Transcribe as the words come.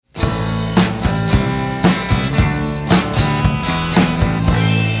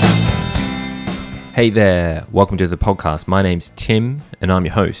Hey there, welcome to the podcast. My name's Tim and I'm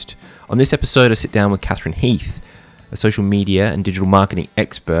your host. On this episode, I sit down with Catherine Heath, a social media and digital marketing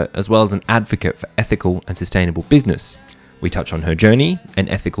expert, as well as an advocate for ethical and sustainable business. We touch on her journey, an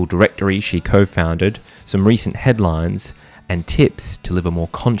ethical directory she co-founded, some recent headlines, and tips to live a more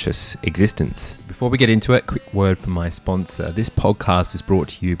conscious existence. Before we get into it, quick word from my sponsor. This podcast is brought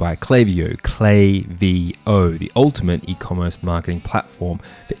to you by Klaviyo, the ultimate e-commerce marketing platform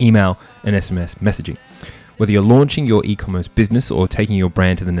for email and SMS messaging. Whether you're launching your e-commerce business or taking your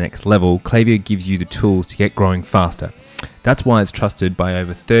brand to the next level, Klaviyo gives you the tools to get growing faster. That's why it's trusted by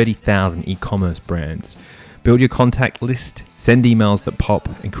over 30,000 e-commerce brands. Build your contact list, send emails that pop,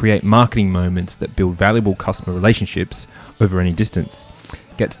 and create marketing moments that build valuable customer relationships over any distance.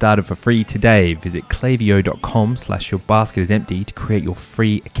 Get started for free today. Visit klaviyo.com/yourbasketisempty to create your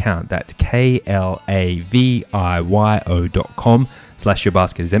free account. That's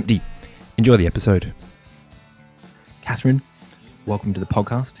klaviyo.com/yourbasketisempty. Enjoy the episode. Catherine, welcome to the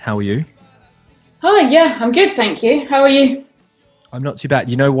podcast. How are you? Hi, yeah, I'm good, thank you. How are you? I'm not too bad.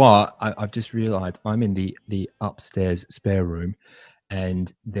 You know what? I've just realized I'm in the upstairs spare room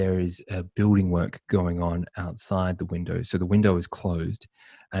and there is a building work going on outside the window. So the window is closed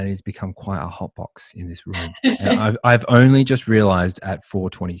and it's become quite a hot box in this room. And I've only just realized at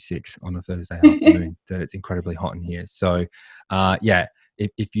 4:26 on a Thursday afternoon that it's incredibly hot in here. So yeah,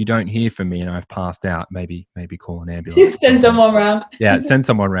 if you don't hear from me and I've passed out, maybe call an ambulance. Send someone around. Yeah, send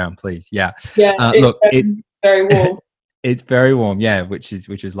someone around, please. Yeah. Yeah, Look, it's very warm. It's very warm, yeah, which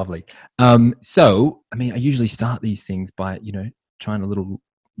is lovely. So, I mean, I usually start these things by, trying to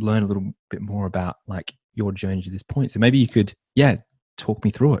learn a little bit more about like your journey to this point. So maybe you could, talk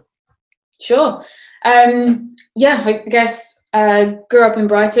me through it. Sure. Yeah, I guess grew up in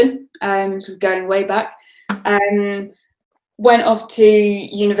Brighton, sort of going way back. Went off to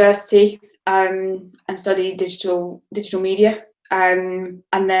university and studied digital media. And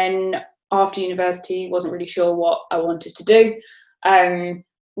then after university, wasn't really sure what I wanted to do.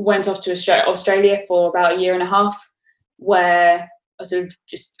 Went off to Australia for about a year and a half, where I sort of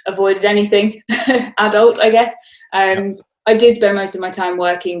just avoided anything adult, I guess. I did spend most of my time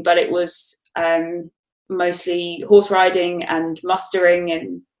working, but it was mostly horse riding and mustering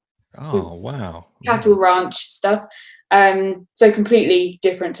and cattle ranch stuff. So completely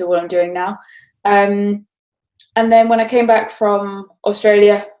different to what I'm doing now. And then when I came back from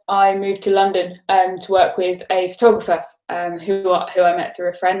Australia, I moved to London to work with a photographer who I met through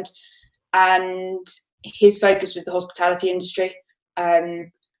a friend, and his focus was the hospitality industry. I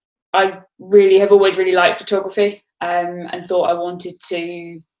really have always really liked photography and thought I wanted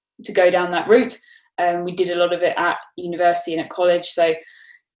to go down that route. We did a lot of it at university and at college, so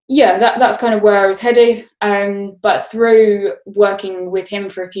yeah, that's kind of where I was headed. But through working with him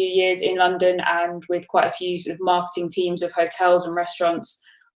for a few years in London and with quite a few sort of marketing teams of hotels and restaurants,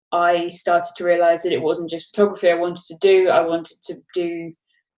 I started to realise that it wasn't just photography I wanted to do. I wanted to do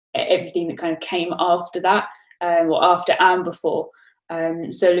everything that kind of came after that, or after and before.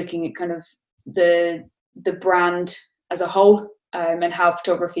 So looking at kind of the brand as a whole, and how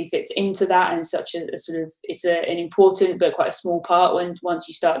photography fits into that, and such a sort of an important but quite a small part once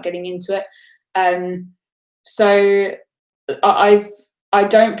you start getting into it. So I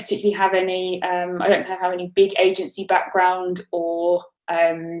don't particularly have any. I don't have any big agency background or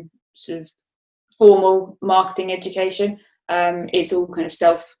sort of formal marketing education. It's all kind of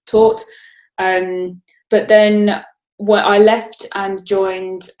self-taught. But then when I left and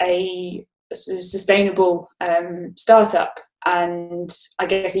joined a sort of sustainable startup, and I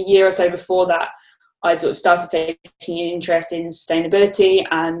guess a year or so before that, I sort of started taking an interest in sustainability,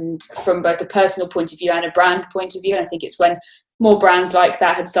 and from both a personal point of view and a brand point of view. And I think it's when more brands like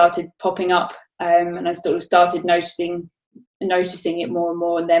that had started popping up, and I sort of started noticing it more and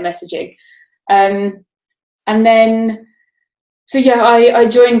more in their messaging. And then, so yeah, I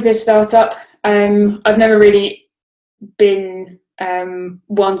joined this startup. I've never really been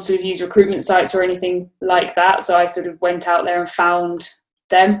one to sort of use recruitment sites or anything like that. So I sort of went out there and found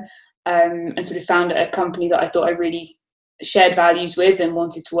them, and sort of found a company that I thought I really shared values with and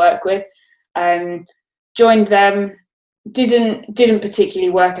wanted to work with. Joined them, didn't particularly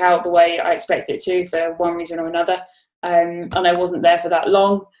work out the way I expected it to for one reason or another. And I wasn't there for that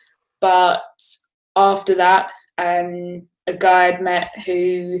long. But after that, a guy I'd met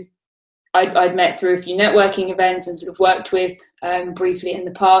who I'd met through a few networking events and sort of worked with briefly in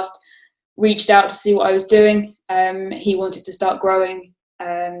the past, reached out to see what I was doing. He wanted to start growing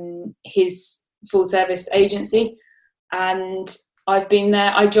his full service agency, and I've been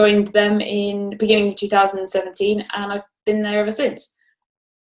there. I joined them in beginning of 2017, and I've been there ever since.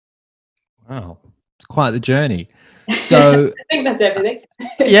 Wow, It's quite the journey. So I think that's everything.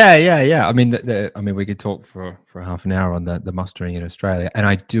 yeah. I mean, I mean, we could talk for half an hour on the mustering in Australia, and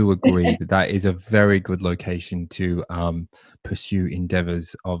I do agree that that is a very good location to pursue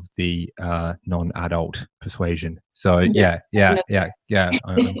endeavours of the non-adult persuasion. So I'm glad you had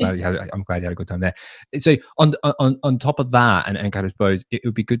a good time there. So on top of that, and kind of suppose it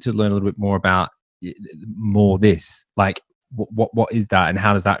would be good to learn a little bit more about more this, like what is that, and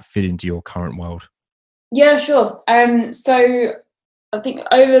how does that fit into your current world? Yeah, sure. So I think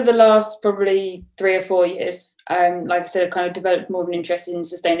over the last probably 3 or 4 years, like I said, I've kind of developed more of an interest in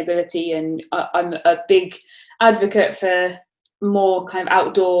sustainability, and I'm a big advocate for more kind of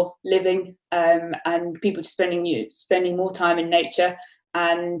outdoor living, and people just spending more time in nature.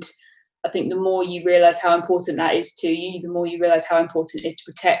 And I think the more you realise how important that is to you, the more you realise how important it is to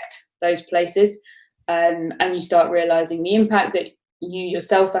protect those places, and you start realising the impact that you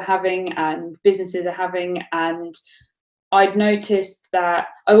yourself are having and businesses are having. And I'd noticed that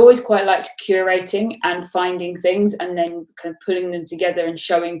I've always quite liked curating and finding things and then kind of putting them together and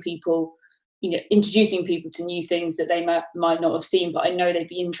showing people, introducing people to new things that they might not have seen, but I know they'd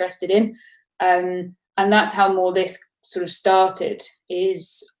be interested in. And that's how more this sort of started.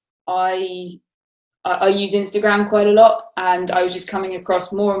 Is I use Instagram quite a lot, and I was just coming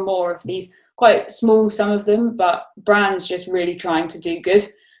across more and more of these quite small, some of them, but brands just really trying to do good.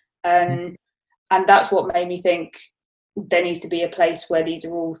 And that's what made me think there needs to be a place where these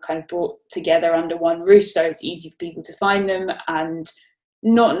are all kind of brought together under one roof, so it's easy for people to find them. And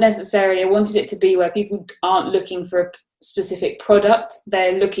not necessarily, I wanted it to be where people aren't looking for a specific product,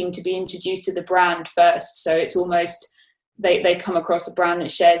 they're looking to be introduced to the brand first. So it's almost they come across a brand that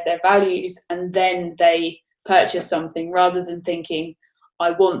shares their values and then they purchase something, rather than thinking,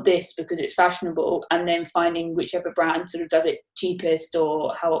 I want this because it's fashionable, and then finding whichever brand sort of does it cheapest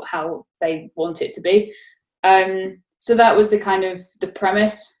or how they want it to be. So that was the kind of the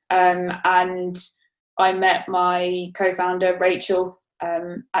premise. And I met my co-founder, Rachel,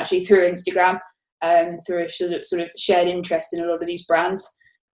 actually through Instagram, through a sort of shared interest in a lot of these brands.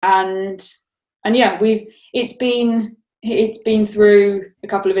 And yeah, it's been through a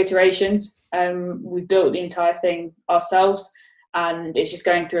couple of iterations. We built the entire thing ourselves, and it's just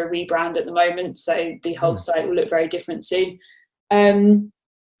going through a rebrand at the moment. So the whole site will look very different soon.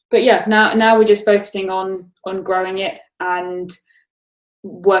 But yeah, now we're just focusing on growing it and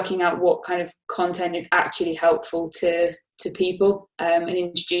working out what kind of content is actually helpful to people, and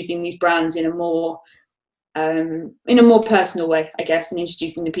introducing these brands in a more personal way, I guess, and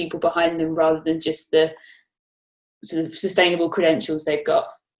introducing the people behind them rather than just the sort of sustainable credentials they've got.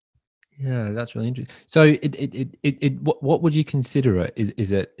 Yeah, that's really interesting. So, what would you consider it?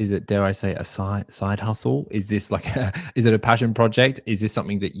 Is it dare I say a side hustle? Is this like is it a passion project? Is this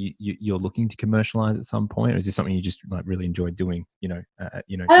something that you're looking to commercialize at some point, or is this something you just like really enjoy doing?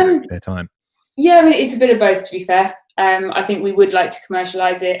 Spare time. Yeah, I mean, it's a bit of both, to be fair. I think we would like to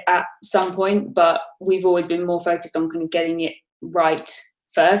commercialize it at some point, but we've always been more focused on kind of getting it right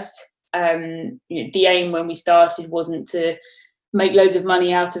first. The aim when we started wasn't to make loads of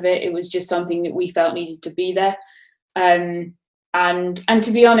money out of it. It was just something that we felt needed to be there. And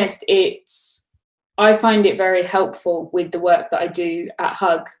to be honest, I find it very helpful with the work that I do at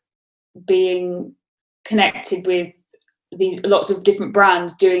Hug, being connected with these lots of different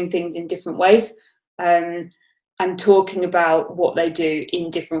brands doing things in different ways, and talking about what they do in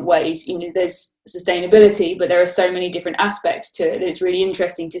different ways. There's sustainability, but there are so many different aspects to it. It's really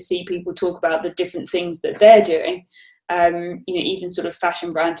interesting to see people talk about the different things that they're doing. Even sort of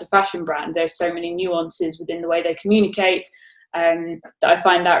fashion brand to fashion brand, there's so many nuances within the way they communicate, that I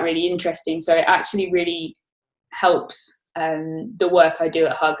find that really interesting. So it actually really helps the work I do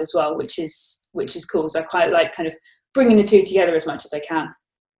at Hug as well, which is cool. So I quite like kind of bringing the two together as much as I can.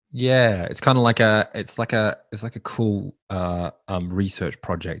 Yeah, it's kind of like it's like a cool research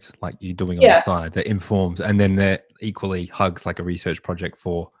project like you're doing on the side that informs, and then they're equally Hugs like a research project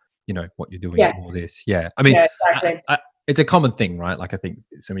for what you're doing at all this. Yeah, I mean, exactly. it's a common thing, right? Like I think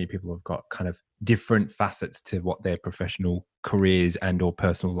so many people have got kind of different facets to what their professional careers and or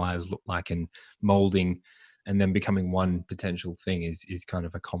personal lives look like, and molding and then becoming one potential thing is kind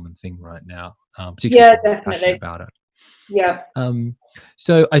of a common thing right now. Particularly if you're passionate about it. Yeah.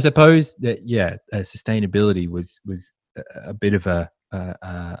 So I suppose that sustainability was a bit of a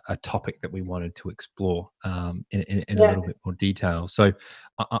topic that we wanted to explore in a little bit more detail. So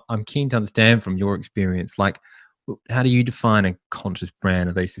I'm keen to understand from your experience, like, how do you define a conscious brand?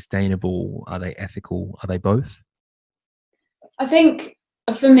 Are they sustainable? Are they ethical? Are they both? I think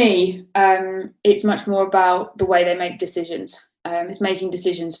for me, it's much more about the way they make decisions. It's making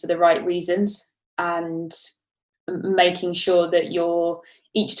decisions for the right reasons. and making sure that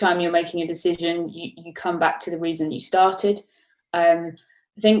each time you're making a decision, you come back to the reason you started. I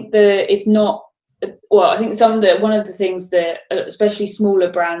think it's not, well, I think one of the things that especially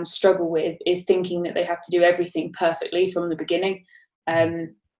smaller brands struggle with is thinking that they have to do everything perfectly from the beginning.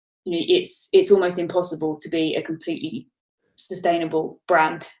 It's almost impossible to be a completely sustainable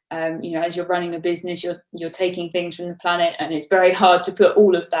brand. As you're running a business, you're taking things from the planet, and it's very hard to put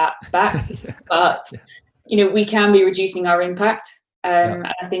all of that back. But we can be reducing our impact. And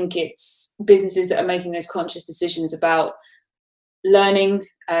I think it's businesses that are making those conscious decisions about learning,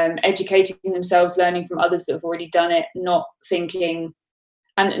 educating themselves, learning from others that have already done it, not thinking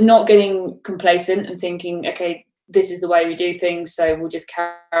and not getting complacent and thinking, okay, this is the way we do things, so we'll just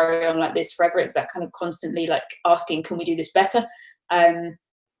carry on like this forever. It's that kind of constantly like asking, can we do this better? And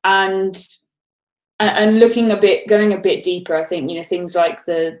going a bit deeper. I think things like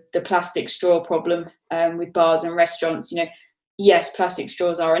the plastic straw problem with bars and restaurants. Yes, plastic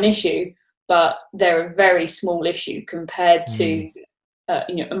straws are an issue, but they're a very small issue compared to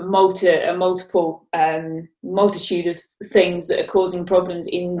a multitude of things that are causing problems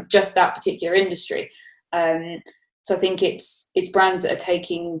in just that particular industry. So I think it's brands that are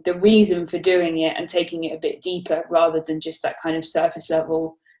taking the reason for doing it and taking it a bit deeper, rather than just that kind of surface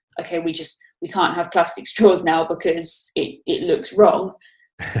level. Okay, we can't have plastic straws now because it looks wrong.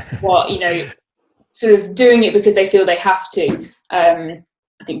 Sort of doing it because they feel they have to. I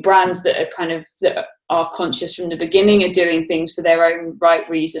think brands that are conscious from the beginning are doing things for their own right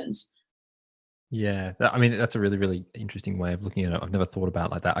reasons. Yeah, I mean, that's a really, really interesting way of looking at it. I've never thought about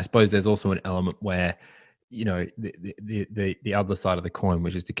it like that. I suppose there's also an element where, the other side of the coin,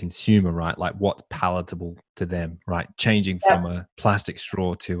 which is the consumer, right? Like what's palatable to them, right? Changing from a plastic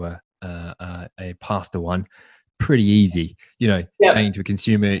straw to a pasta one, pretty easy. Saying to a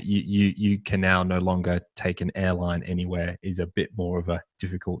consumer, you can now no longer take an airline anywhere is a bit more of a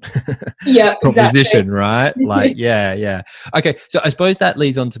difficult proposition, exactly. Right? Like, yeah. Okay, so I suppose that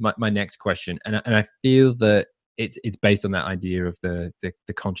leads on to my next question, and I feel that it's based on that idea of the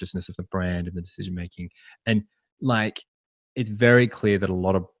consciousness of the brand and the decision making, and like it's very clear that a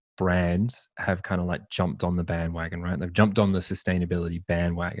lot of brands have kind of like jumped on the bandwagon, right? They've jumped on the sustainability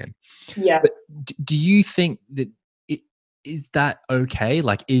bandwagon. Yeah. But do you think that is that okay?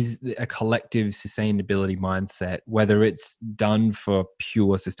 Like, is a collective sustainability mindset, whether it's done for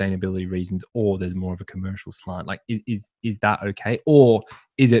pure sustainability reasons or there's more of a commercial slant, like is that okay, or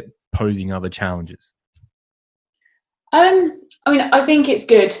is it posing other challenges? I think it's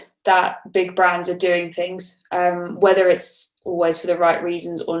good that big brands are doing things, whether it's always for the right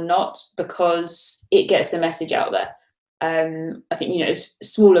reasons or not, because it gets the message out there. I think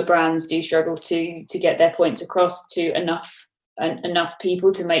smaller brands do struggle to get their points across to enough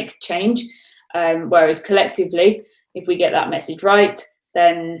people to make change, whereas collectively, if we get that message right,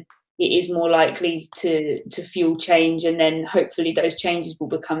 then it is more likely to fuel change, and then hopefully those changes will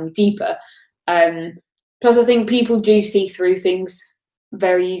become deeper. Plus, I think people do see through things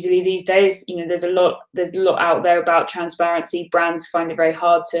very easily these days. There's a lot out there about transparency. Brands find it very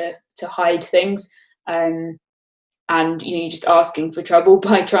hard to hide things, and you're just asking for trouble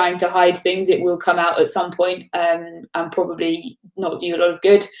by trying to hide things. It will come out at some point, and probably not do you a lot of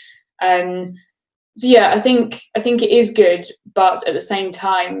good. So yeah, I think it is good, but at the same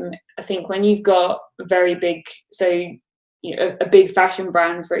time, I think when you've got very big, a big fashion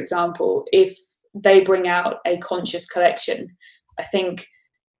brand, for example, if they bring out a conscious collection, I think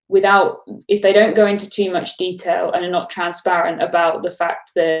if they don't go into too much detail and are not transparent about the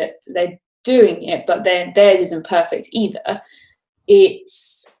fact that they're doing it, but theirs isn't perfect either,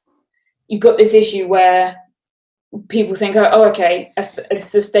 you've got this issue where people think, oh okay, a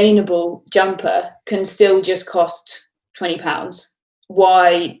sustainable jumper can still just cost £20.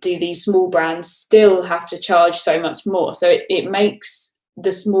 Why do these small brands still have to charge so much more? So it makes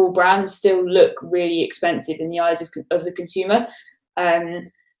the small brands still look really expensive in the eyes of the consumer.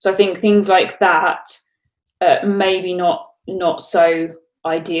 So I think things like that maybe not so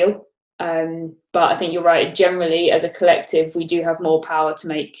ideal. But I think you're right. Generally, as a collective, we do have more power to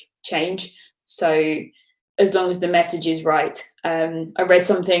make change. So as long as the message is right. I read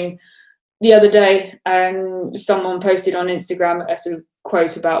something the other day. Someone posted on Instagram a sort of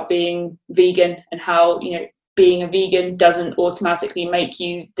quote about being vegan and how being a vegan doesn't automatically make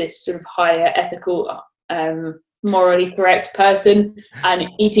you this sort of higher ethical, morally correct person, and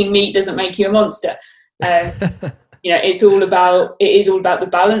eating meat doesn't make you a monster. It is all about the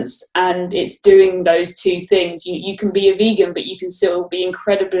balance, and it's doing those two things. You can be a vegan, but you can still be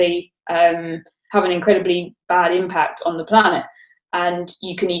incredibly have an incredibly bad impact on the planet. And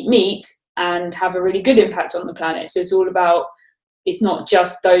you can eat meat and have a really good impact on the planet. So it's all about, it's not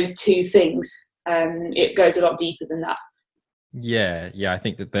just those two things. It goes a lot deeper than that. Yeah. I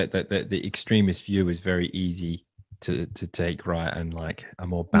think that the extremist view is very easy to take, right? And like a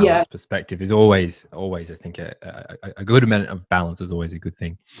more balanced perspective is always I think a good amount of balance is always a good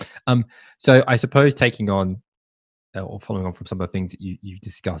thing. So I suppose taking on or following on from some of the things that you've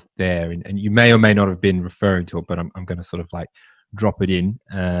discussed there, and you may or may not have been referring to it, but I'm going to sort of like drop it in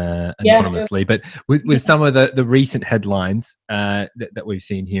anonymously. But with some of the recent headlines that we've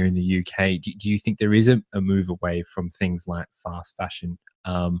seen here in the UK, do you think there is a move away from things like fast fashion,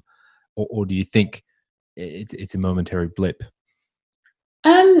 or do you think it's a momentary blip?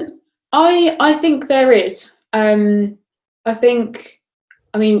 I think there is. I think,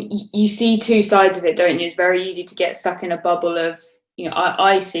 I mean, you see two sides of it, don't you? It's very easy to get stuck in a bubble of, you know,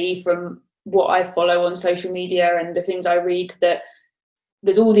 I see from what I follow on social media and the things I read that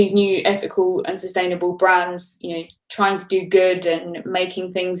there's all these new ethical and sustainable brands, you know, trying to do good and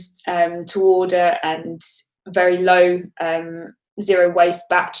making things to order and very low zero waste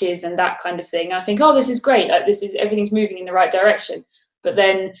batches and that kind of thing. I think, oh, this is great. Like, this is, everything's moving in the right direction. But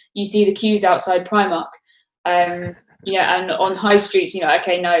then you see the queues outside Primark. And on high streets, you know,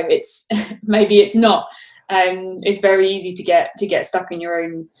 okay, no, it's maybe it's not. It's very easy to get stuck in your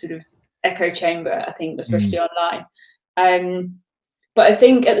own sort of echo chamber, I think, especially online. But I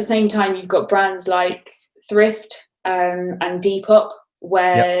think at the same time, you've got brands like Thrift and Depop,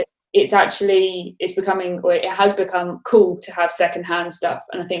 where it has become cool to have secondhand stuff,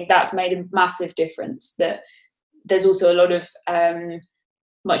 and I think that's made a massive difference. That there's also a lot of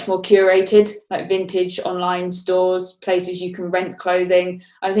much more curated, like vintage online stores, places you can rent clothing.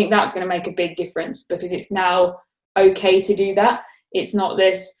 I think that's going to make a big difference because it's now okay to do that. It's not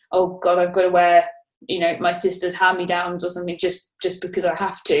this, oh God, I've got to wear, you know, my sister's hand-me-downs or something just because I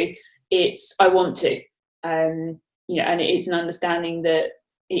have to. It's, I want to. And it's an understanding that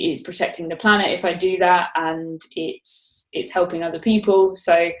it is protecting the planet if I do that, and it's helping other people.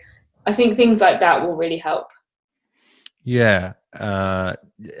 So I think things like that will really help. Yeah. I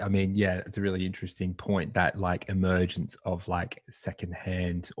mean, yeah, it's a really interesting point, that like emergence of like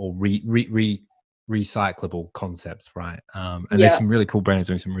secondhand or recyclable concepts, right? And there's some really cool brands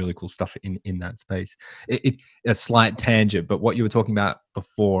doing some really cool stuff in that space. A slight tangent, but what you were talking about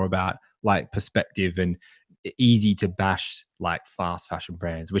before about like perspective and easy to bash like fast fashion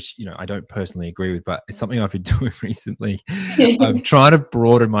brands, which, you know, I don't personally agree with, but it's something I've been doing recently. I've tried to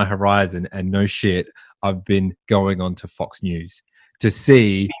broaden my horizon, and no shit, I've been going on to Fox News to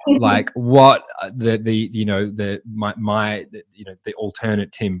see like what the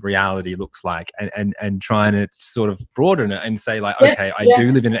alternate Tim reality looks like, and trying to sort of broaden it and say like, okay, I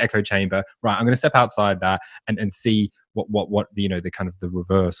do live in an echo chamber, right? I'm going to step outside that and see what the, you know, the kind of the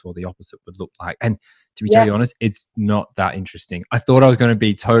reverse or the opposite would look like. And to be totally honest, it's not that interesting. I thought I was going to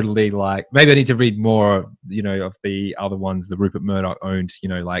be totally like, maybe I need to read more, you know, of the other ones, the Rupert Murdoch owned, you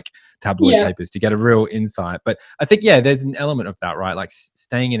know, like tabloid papers to get a real insight. But I think, there's an element of that, right? Like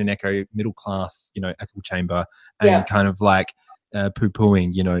staying in an middle class, you know, echo chamber, and kind of like poo-pooing,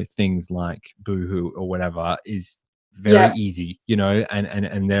 you know, things like Boohoo or whatever is very easy, you know,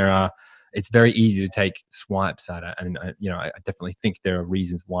 and there are, it's very easy to take swipes at it. And, you know, I definitely think there are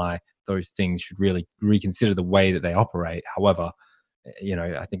reasons why those things should really reconsider the way that they operate. However, you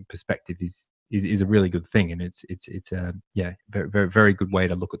know, I think perspective is a really good thing. And it's a, very, very, very good way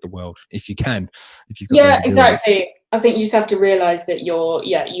to look at the world if you've got exactly. I think you just have to realize that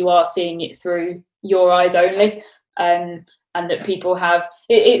you are seeing it through your eyes only. And that people have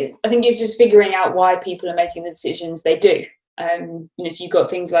I think it's just figuring out why people are making the decisions they do. You know, so you've got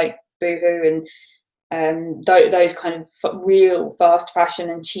things like Boohoo and those kind of real fast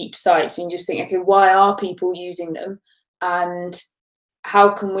fashion and cheap sites, and you just think, okay, why are people using them, and how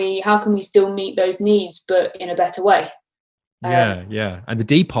can we still meet those needs but in a better way? And the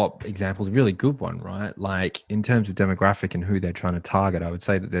Depop example is a really good one, right? Like in terms of demographic and who they're trying to target, I would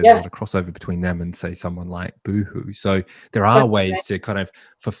say that there's a lot of crossover between them and say someone like Boohoo. So there are ways to kind of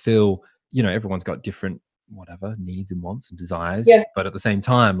fulfill, you know, everyone's got different whatever needs and wants and desires, but at the same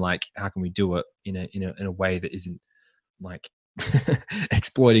time, like, how can we do it in a way that isn't like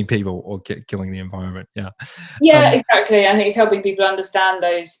exploiting people or killing the environment? Exactly. I think it's helping people understand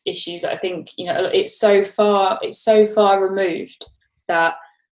those issues. I think, you know, it's so far removed that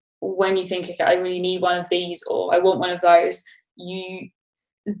when you think, okay, I really need one of these or I want one of those,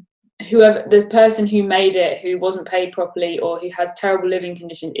 whoever the person who made it, who wasn't paid properly or who has terrible living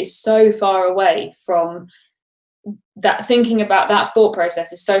conditions, is so far away from that. Thinking about that thought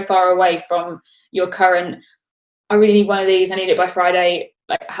process is so far away from your current, I really need one of these, I need it by Friday,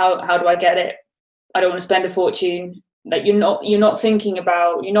 like how do I get it? I don't want to spend a fortune. Like you're not thinking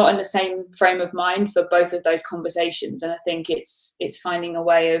about, you're not in the same frame of mind for both of those conversations. And I think it's finding a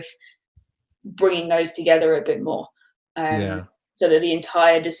way of bringing those together a bit more, so that the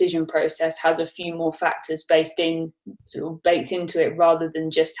entire decision process has a few more factors baked into it, rather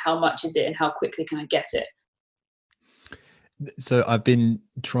than just how much is it and how quickly can I get it. So I've been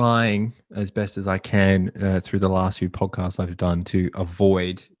trying as best as I can through the last few podcasts I've done to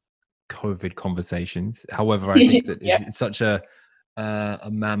avoid COVID conversations. However, I think that it's such a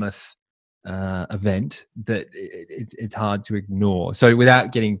mammoth event that it's hard to ignore. So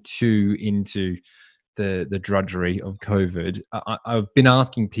without getting too into the drudgery of COVID, I've been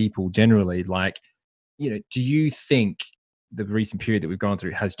asking people generally, like, do you think the recent period that we've gone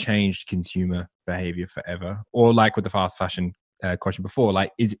through has changed consumer behavior forever? Or like with the fast fashion question before,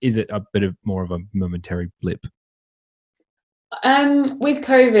 like, is it a bit of more of a momentary blip? With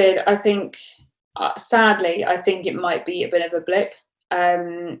COVID, I think, sadly, I think it might be a bit of a blip.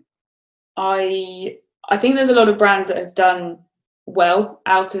 I think there's a lot of brands that have done well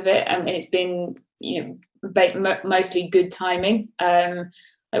out of it, and it's been, mostly good timing.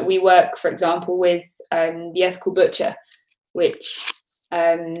 Like we work, for example, with the Ethical Butcher, which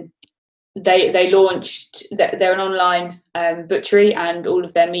they launched. They're an online butchery, and all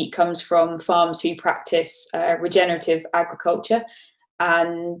of their meat comes from farms who practice regenerative agriculture.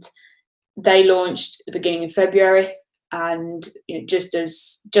 And they launched at the beginning of February, and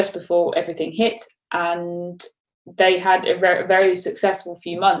just before everything hit, and they had a very successful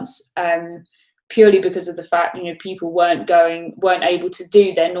few months, purely because of the fact people weren't able to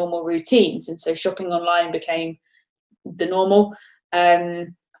do their normal routines, and so shopping online became the normal,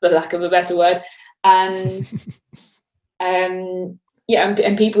 for lack of a better word. And and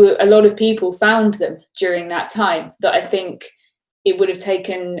a lot of people found them during that time, that I think it would have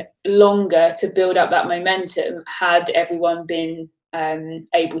taken longer to build up that momentum had everyone been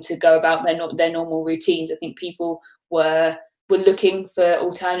able to go about their normal routines. I think people were looking for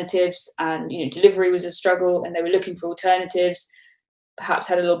alternatives, and delivery was a struggle, and they were looking for alternatives, perhaps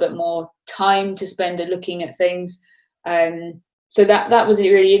had a little bit more time to spend looking at things. So that was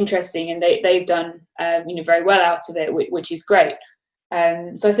really interesting, and they've done very well out of it, which is great.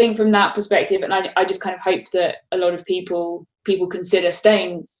 So I think from that perspective, and I just kind of hope that a lot of people consider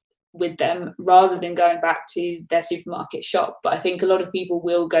staying with them rather than going back to their supermarket shop. But I think a lot of people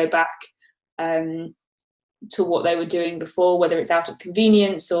will go back to what they were doing before, whether it's out of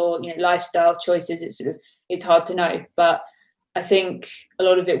convenience or lifestyle choices. It's hard to know, but I think a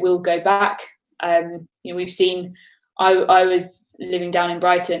lot of it will go back. We've seen. I was living down in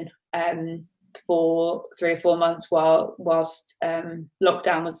Brighton for 3 or 4 months whilst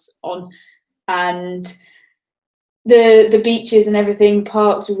lockdown was on, and the beaches and everything,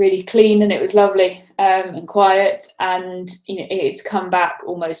 parks were really clean, and it was lovely and quiet. And it's come back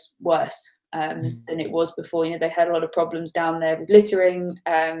almost worse than it was before. They had a lot of problems down there with littering,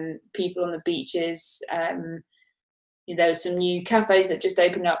 people on the beaches. There were some new cafes that just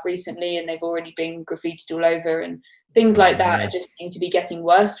opened up recently, and they've already been graffitied all over, and things like that. It just seem to be getting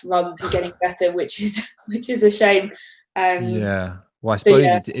worse rather than getting better, which is a shame. Well, I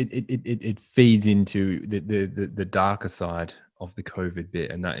suppose it feeds into the darker side of the COVID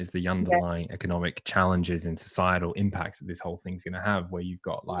bit, and that is the underlying economic challenges and societal impacts that this whole thing's going to have, where you've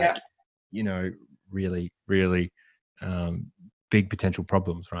got really, really big potential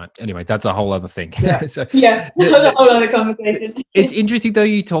problems, right? Anyway, that's a whole other thing. That's a whole other conversation. It's interesting though,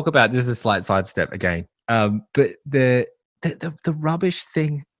 you talk about, this is a slight sidestep again, but the rubbish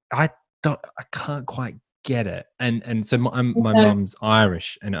thing, I can't quite get it. And so my mum's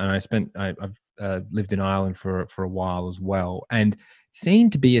Irish, and I've lived in Ireland for a while as well, and it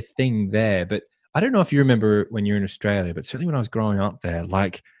seemed to be a thing there. But I don't know if you remember when you're in Australia, but certainly when I was growing up there,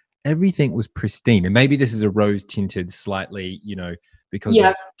 like, everything was pristine. And maybe this is a rose tinted slightly, because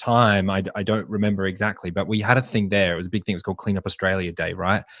of time. I don't remember exactly, but we had a thing there. It was a big thing. It was called Clean Up Australia Day,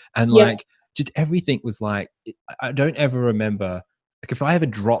 right? And like, just everything was like, I don't ever remember, like, if I ever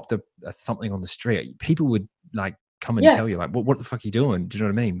dropped something on the street, people would like come and tell you, like, what the fuck are you doing? Do you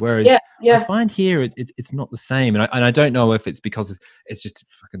know what I mean? Whereas I find here it's not the same. And I don't know if it's because it's just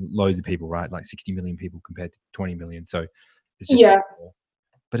fucking loads of people, right? Like 60 million people compared to 20 million. So it's just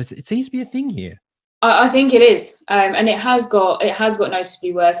but it seems to be a thing here. I think it is, and it has got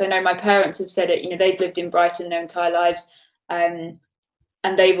noticeably worse. I know my parents have said it. They've lived in Brighton their entire lives, and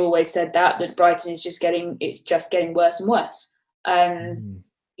they've always said that Brighton is just getting worse and worse. The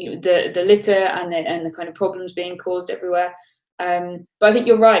litter and the kind of problems being caused everywhere. But I think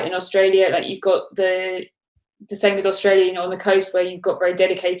you're right. In Australia, like, you've got the the same with Australia, you know, on the coast where you've got very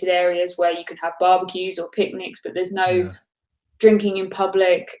dedicated areas where you can have barbecues or picnics, but there's no drinking in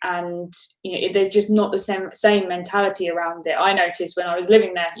public, and you know, there's just not the same mentality around it. I noticed when I was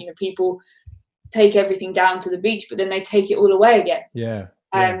living there, you know, people take everything down to the beach, but then they take it all away again.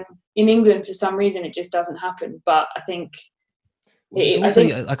 In England, for some reason, it just doesn't happen. But I think I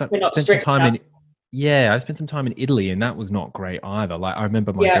spent some time I spent some time in Italy, and that was not great either. Like, I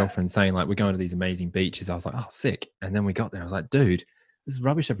remember my girlfriend saying, like, we're going to these amazing beaches. I was like, oh, sick. And then we got there. I was like, dude, this is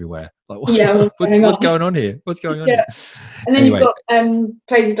rubbish everywhere. Like, what's going on here? What's going on here? And then you've got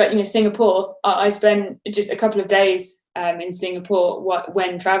places like, you know, Singapore. I spent just a couple of days in Singapore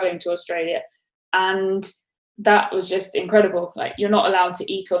when traveling to Australia, and that was just incredible. Like, you're not allowed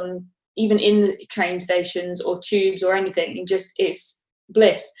to eat on, even in the train stations or tubes or anything. It's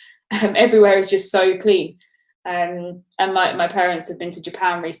bliss. Everywhere is just so clean. And my parents have been to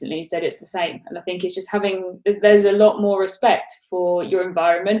Japan recently, said it's the same. And I think it's just there's a lot more respect for your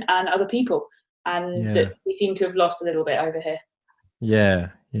environment and other people, and that we seem to have lost a little bit over here. Yeah.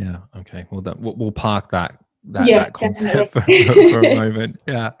 Okay. Well, we'll park that concept for a moment.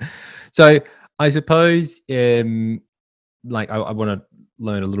 Yeah. So I suppose, like, I want to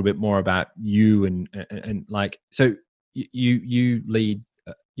learn a little bit more about you and like, so you lead,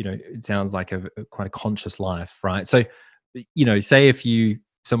 you know, it sounds like a quite a conscious life, right? So, you know, say if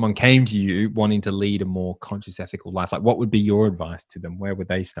someone came to you wanting to lead a more conscious, ethical life, like, what would be your advice to them? Where would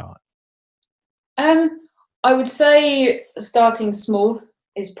they start? I would say starting small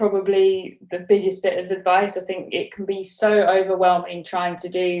is probably the biggest bit of advice. I think it can be so overwhelming trying to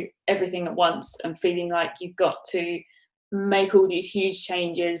do everything at once and feeling like you've got to make all these huge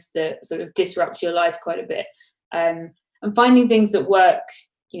changes that sort of disrupt your life quite a bit. And finding things that work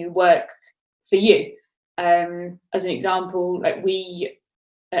for you. As an example, like, we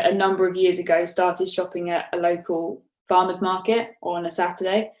a number of years ago started shopping at a local farmers market on a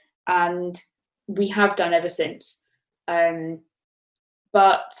Saturday, and we have done ever since.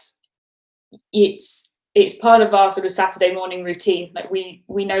 But it's part of our sort of Saturday morning routine. Like, we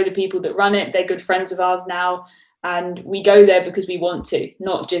know the people that run it, they're good friends of ours now, and we go there because we want to,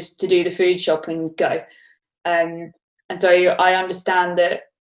 not just to do the food shop and go. And so I understand that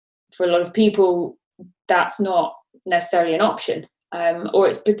for a lot of people, that's not necessarily an option, or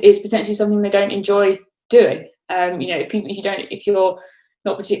it's potentially something they don't enjoy doing. You know, if you're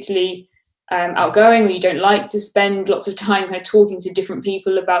not particularly outgoing, or you don't like to spend lots of time kind of talking to different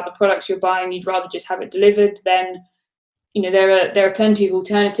people about the products you're buying, you'd rather just have it delivered, then, you know, there are plenty of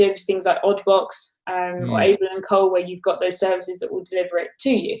alternatives, things like Oddbox or Able and Cole, where you've got those services that will deliver it to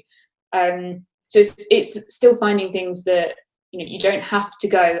you. So it's still finding things that, you know, you don't have to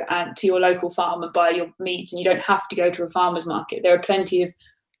go to your local farm and buy your meat, and you don't have to go to a farmer's market. There are plenty of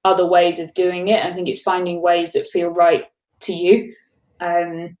other ways of doing it. I think it's finding ways that feel right to you,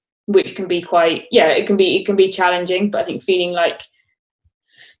 which can be it can be challenging, but I think feeling like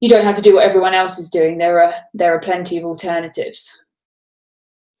you don't have to do what everyone else is doing. There are plenty of alternatives.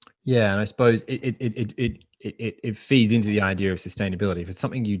 Yeah, and I suppose it feeds into the idea of sustainability. If it's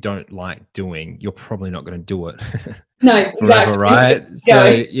something you don't like doing, you're probably not going to do it no, forever, exactly. right?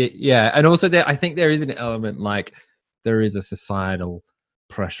 So yeah, and also I think there is an element, like, there is a societal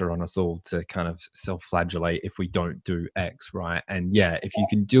pressure on us all to kind of self-flagellate if we don't do X, right? And yeah, if you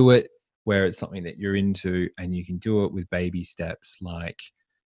can do it where it's something that you're into, and you can do it with baby steps, like,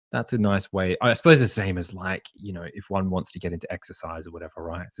 that's a nice way. I suppose the same as, like, you know, if one wants to get into exercise or whatever,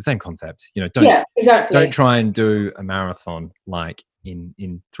 right? It's the same concept. You know, don't try and do a marathon like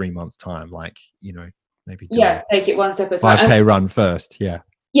in 3 months' time. Like, you know, maybe take it one step at a time. 5K run first. Yeah,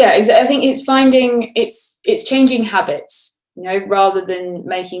 exactly. I think it's changing habits, you know, rather than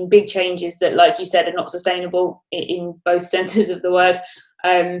making big changes that, like you said, are not sustainable in both senses of the word.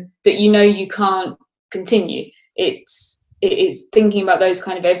 That, you know, you can't continue. It's thinking about those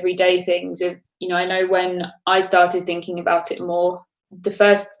kind of everyday things. Of, you know, I know when I started thinking about it more, the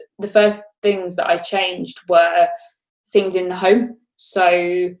first things that I changed were things in the home.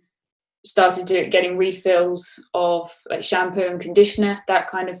 So started getting refills of, like, shampoo and conditioner, that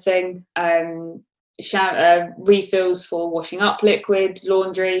kind of thing. Refills for washing up liquid,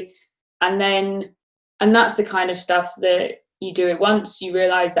 laundry, and that's the kind of stuff that you do it once, you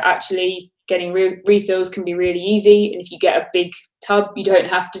realize that actually getting refills can be really easy, and if you get a big tub, you don't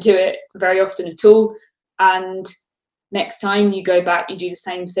have to do it very often at all, and next time you go back, you do the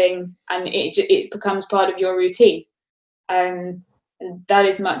same thing, and it becomes part of your routine. And that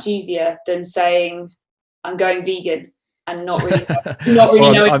is much easier than saying, I'm going vegan, and not really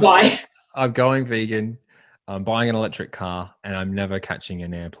knowing why. I'm going vegan. I'm buying an electric car and I'm never catching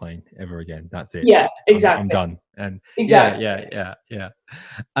an airplane ever again. That's it. Yeah, exactly. I'm done. And exactly. yeah.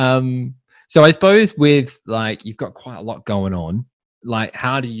 So I suppose with like, you've got quite a lot going on. Like,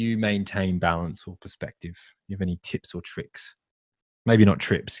 how do you maintain balance or perspective? Do you have any tips or tricks? Maybe not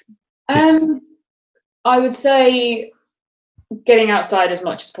trips, tips. I would say getting outside as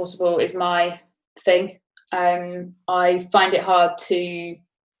much as possible is my thing. I find it hard to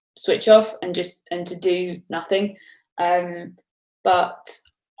switch off and to do nothing. But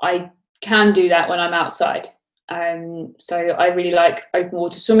I can do that when I'm outside. So I really like open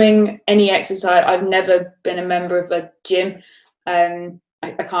water swimming, any exercise. I've never been a member of a gym. I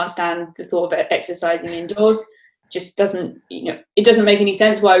can't stand the thought of exercising indoors. Just doesn't, it doesn't make any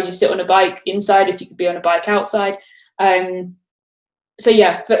sense. Why would you sit on a bike inside if you could be on a bike outside? So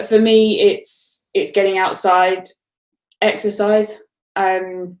yeah, for me, it's getting outside, exercise,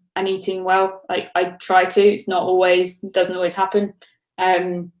 and eating well. I try to. It's not always, doesn't always happen.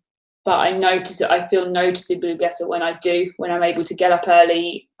 But I feel noticeably better when I do. When I'm able to get up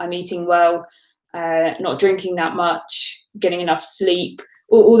early, I'm eating well, not drinking that much, getting enough sleep.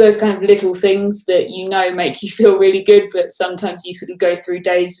 All those kind of little things that make you feel really good, but sometimes you sort of go through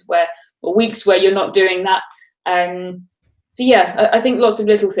days or weeks where you're not doing that. So yeah, I think lots of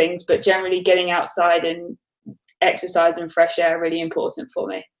little things, but generally getting outside and exercise and fresh air are really important for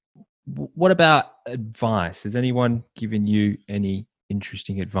me. What about advice? Has anyone given you any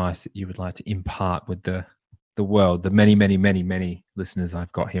interesting advice that you would like to impart with the world, the many, many, many, many listeners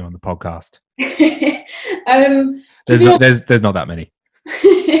I've got here on the podcast? There's not that many.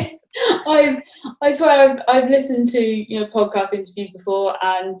 I swear I've listened to podcast interviews before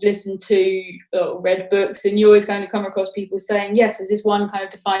and listened to read books, and you always kind of come across people saying, yes, there's this one kind of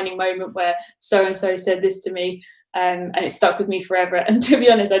defining moment where so and so said this to me, and it stuck with me forever. And to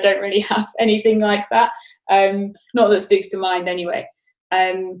be honest, I don't really have anything like that, not that sticks to mind anyway.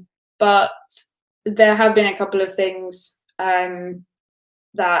 But there have been a couple of things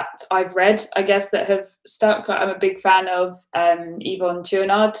that I've read, I guess, that have stuck. I'm a big fan of Yvon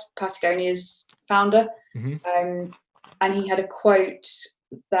Chouinard, Patagonia's founder. Mm-hmm. And he had a quote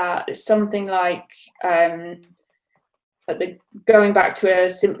that is something like, going back to a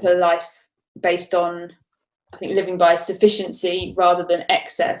simpler life based on, I think, living by sufficiency rather than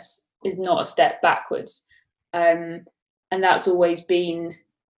excess is not a step backwards. And that's always been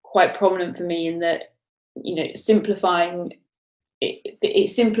quite prominent for me, in that, simplifying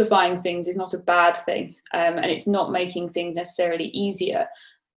things is not a bad thing, and it's not making things necessarily easier,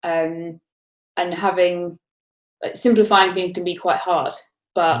 and simplifying things can be quite hard,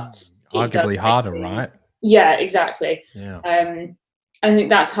 but arguably harder, right? Yeah, exactly. Yeah. I think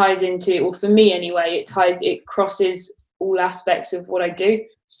that ties into, or for me anyway, it crosses all aspects of what I do.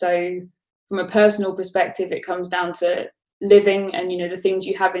 So from a personal perspective, it comes down to living and the things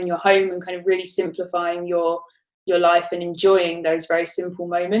you have in your home, and kind of really simplifying your life and enjoying those very simple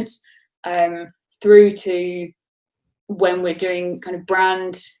moments, through to when we're doing kind of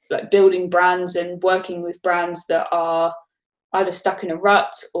building brands and working with brands that are either stuck in a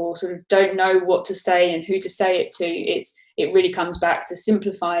rut or sort of don't know what to say and who to say it to. It really comes back to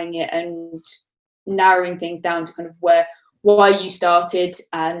simplifying it and narrowing things down to kind of why you started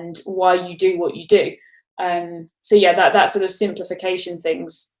and why you do what you do. So yeah, that sort of simplification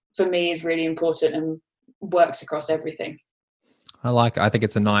things for me is really important and works across everything. I think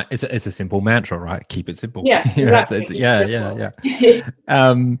it's it's a simple mantra, right? Keep it simple. Yeah, exactly. Yeah.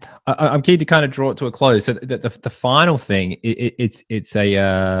 I'm keen to kind of draw it to a close. So the final thing, it's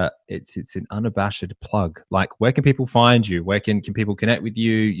an unabashed plug. Like, where can people find you? Where can people connect with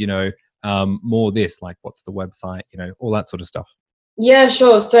you? More this, like, what's the website? All that sort of stuff. Yeah,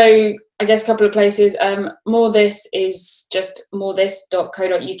 sure. So I guess a couple of places. More This is just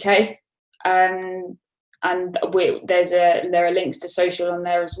morethis.co.uk. And there are links to social on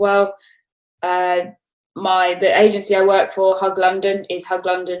there as well. The agency I work for, Hug London, is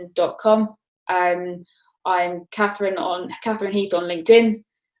huglondon.com. I'm Catherine Heath on LinkedIn,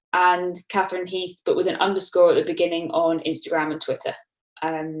 and Catherine Heath, but with an underscore at the beginning, on Instagram and Twitter.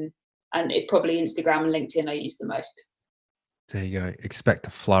 And it probably Instagram and LinkedIn I use the most. There you go. Expect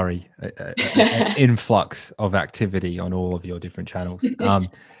a flurry, an influx of activity on all of your different channels.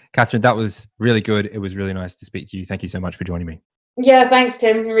 Catherine, that was really good. It was really nice to speak to you. Thank you so much for joining me. Yeah, thanks,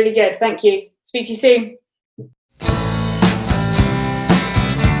 Tim. It's been really good. Thank you. Speak to you soon.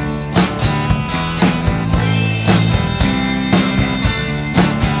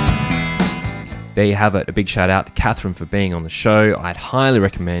 There you have it. A big shout out to Catherine for being on the show. I'd highly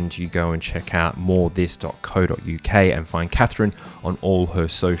recommend you go and check out morethis.co.uk and find Catherine on all her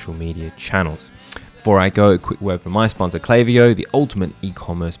social media channels. Before I go, a quick word from my sponsor, Klaviyo, the ultimate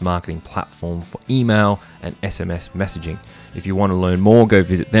e-commerce marketing platform for email and SMS messaging. If you want to learn more, go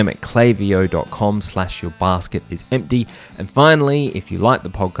visit them at klaviyo.com/yourbasketisempty. And finally, if you like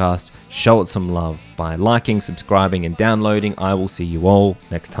the podcast, show it some love by liking, subscribing, and downloading. I will see you all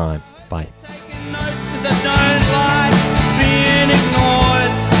next time. Bye.